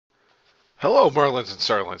Hello, Merlins and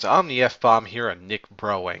Sirlins. I'm the F-Bomb here on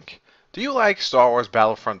NicBroInc. Do you like Star Wars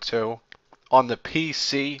Battlefront II on the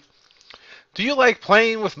PC? Do you like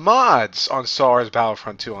playing with mods on Star Wars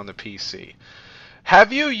Battlefront 2 on the PC?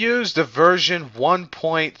 Have you used the version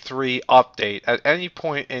 1.3 update at any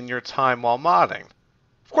point in your time while modding?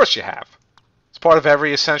 Of course you have. It's part of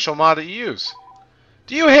every essential mod that you use.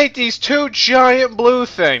 Do you hate these two giant blue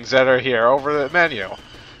things that are here over the menu?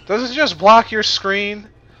 Does it just block your screen?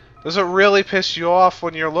 Does it really piss you off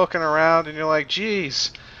when you're looking around and you're like,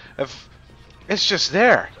 geez, if it's just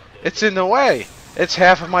there. It's in the way. It's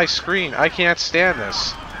half of my screen. I can't stand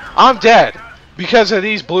this. I'm dead because of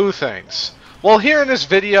these blue things. Well, here in this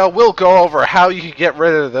video, we'll go over how you can get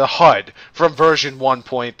rid of the HUD from version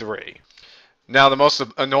 1.3. Now, the most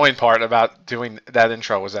annoying part about doing that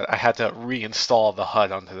intro was that I had to reinstall the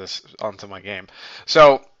HUD onto my game.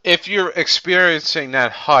 So, if you're experiencing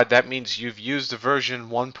that HUD, that means you've used the version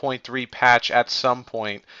 1.3 patch at some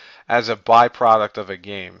point as a byproduct of a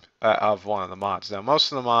game, of one of the mods. Now,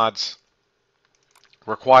 most of the mods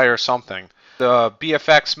require something. The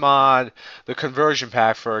BFX mod, the conversion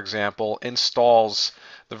pack, for example, installs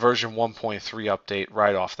the version 1.3 update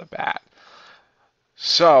right off the bat.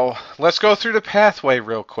 So, let's go through the pathway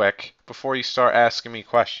real quick before you start asking me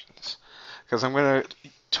questions, because I'm going to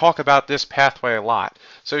talk about this pathway a lot.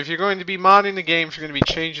 So if you're going to be modding the game, if you're going to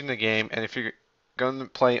be changing the game, and if you're going to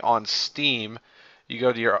play on Steam, you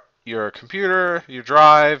go to your computer, your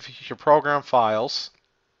drive, your program files,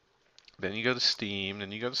 then you go to Steam,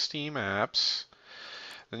 then you go to Steam Apps,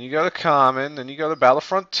 then you go to Common, then you go to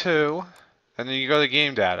Battlefront 2, and then you go to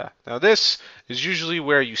Game Data. Now this is usually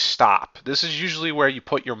where you stop. This is usually where you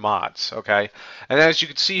put your mods, okay? And as you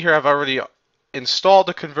can see here, I've already installed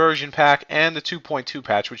the conversion pack and the 2.2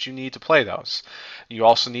 patch, which you need to play those. You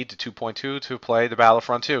also need the 2.2 to play the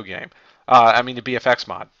Battlefront 2 game. The BFX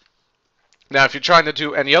mod. Now, if you're trying to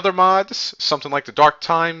do any other mods, something like the Dark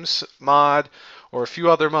Times mod, or a few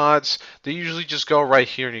other mods, they usually just go right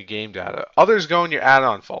here in your game data. Others go in your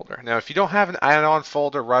add-on folder. Now, if you don't have an add-on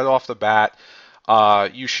folder right off the bat,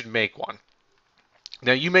 you should make one.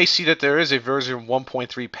 Now, you may see that there is a version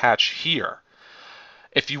 1.3 patch here.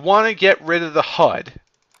 If you want to get rid of the HUD,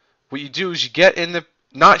 what you do is you get in the,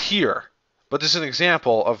 not here, but this is an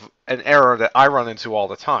example of an error that I run into all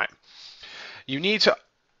the time. You need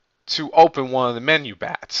to open one of the menu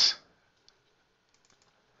bats.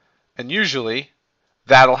 And usually,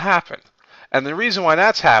 that'll happen. And the reason why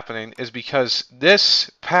that's happening is because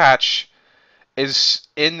this patch is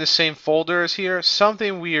in the same folder as here.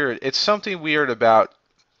 Something weird. It's something weird about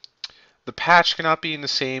the patch cannot be in the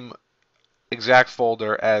same exact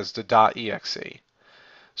folder as the .exe.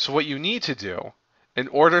 So what you need to do in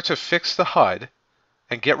order to fix the HUD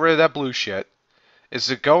and get rid of that blue shit is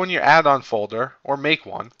to go in your add-on folder or make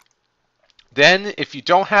one. Then if you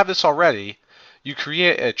don't have this already, you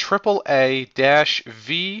create a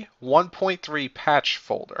AAA-V1.3 patch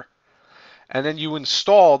folder. And then you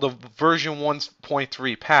install the version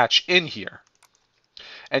 1.3 patch in here.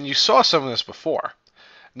 And you saw some of this before.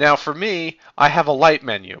 Now for me, I have a light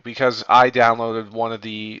menu because I downloaded one of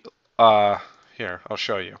the, here, I'll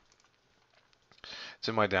show you. It's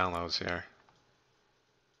in my downloads here.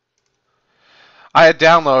 I had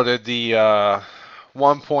downloaded the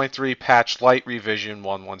 1.3 patch light revision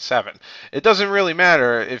 117. It doesn't really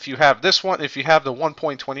matter if you have this one, if you have the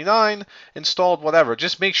 1.29 installed, whatever.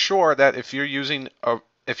 Just make sure that if you're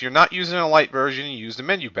not using a light version, you use the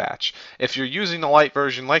menu batch. If you're using the light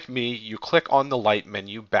version like me, you click on the light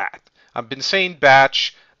menu bat. I've been saying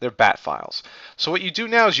batch, they're bat files. So what you do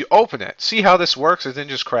now is you open it. See how this works? It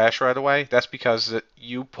didn't just crash right away? That's because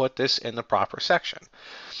you put this in the proper section.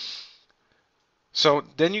 So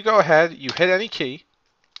then you go ahead, you hit any key,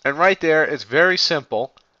 and right there it's very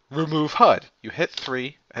simple, remove HUD. You hit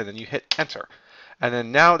 3 and then you hit enter. And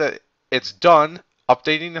then now that it's done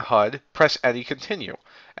updating the HUD, press any continue.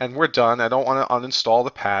 And we're done. I don't want to uninstall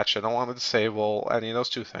the patch. I don't want to disable any of those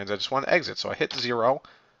two things. I just want to exit. So I hit 0.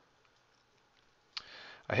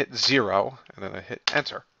 I hit 0 and then I hit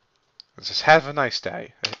enter. It says have a nice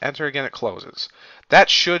day. I hit enter again, it closes. That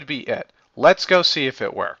should be it. Let's go see if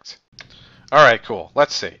it worked. Alright, cool.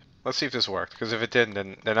 Let's see. Let's see if this worked. Because if it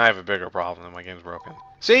didn't, then I have a bigger problem and my game's broken.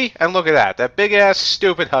 See? And look at that. That big-ass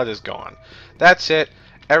stupid HUD is gone. That's it.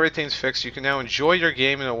 Everything's fixed. You can now enjoy your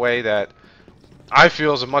game in a way that I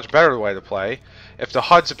feel is a much better way to play. If the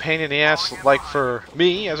HUD's a pain in the ass like for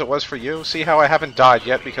me, as it was for you, see how I haven't died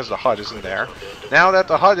yet because the HUD isn't there. Now that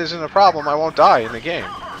the HUD isn't a problem, I won't die in the game.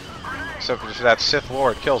 Except if that Sith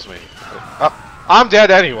Lord kills me. Oh, I'm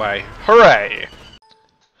dead anyway. Hooray!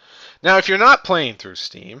 Now, if you're not playing through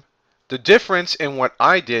Steam, The difference in what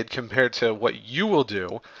I did compared to what you will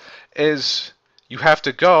do is you have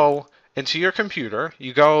to go into your computer.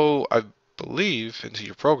 You go, I believe, into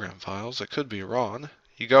your program files. I could be wrong.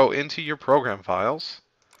 You go into your program files.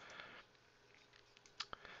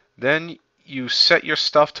 Then you set your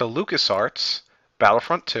stuff to LucasArts,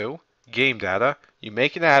 Battlefront 2, game data. You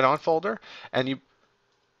make an add-on folder, and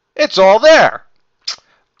it's all there.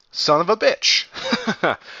 Son of a bitch.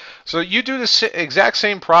 So you do the exact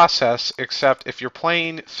same process, except if you're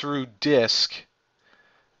playing through disk,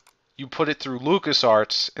 you put it through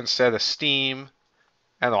LucasArts instead of Steam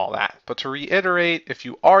and all that. But to reiterate, if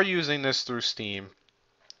you are using this through Steam,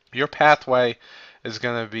 your pathway is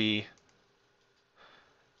going to be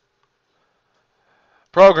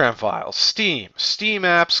Program Files, Steam, Steam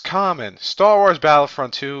Apps, Common, Star Wars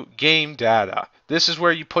Battlefront 2, Game Data. This is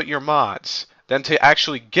where you put your mods. Then to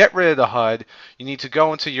actually get rid of the HUD, you need to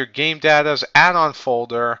go into your Game Data's add-on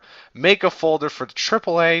folder, make a folder for the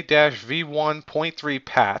AAA-V1.3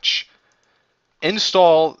 patch,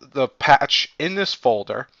 install the patch in this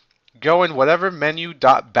folder, go in whatever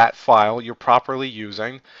menu.bat file you're properly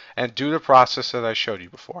using, and do the process that I showed you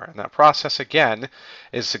before. And that process, again,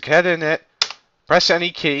 is to get in it, press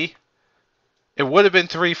any key. It would have been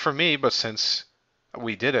 3 for me, but since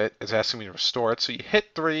we did it, it's asking me to restore it. So you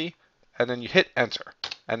hit 3, and then you hit enter.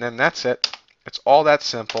 And then that's it. It's all that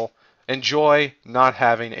simple. Enjoy not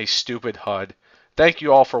having a stupid HUD. Thank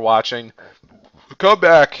you all for watching. Come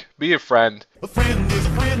back. Be a friend. A friend is a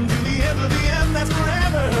friend.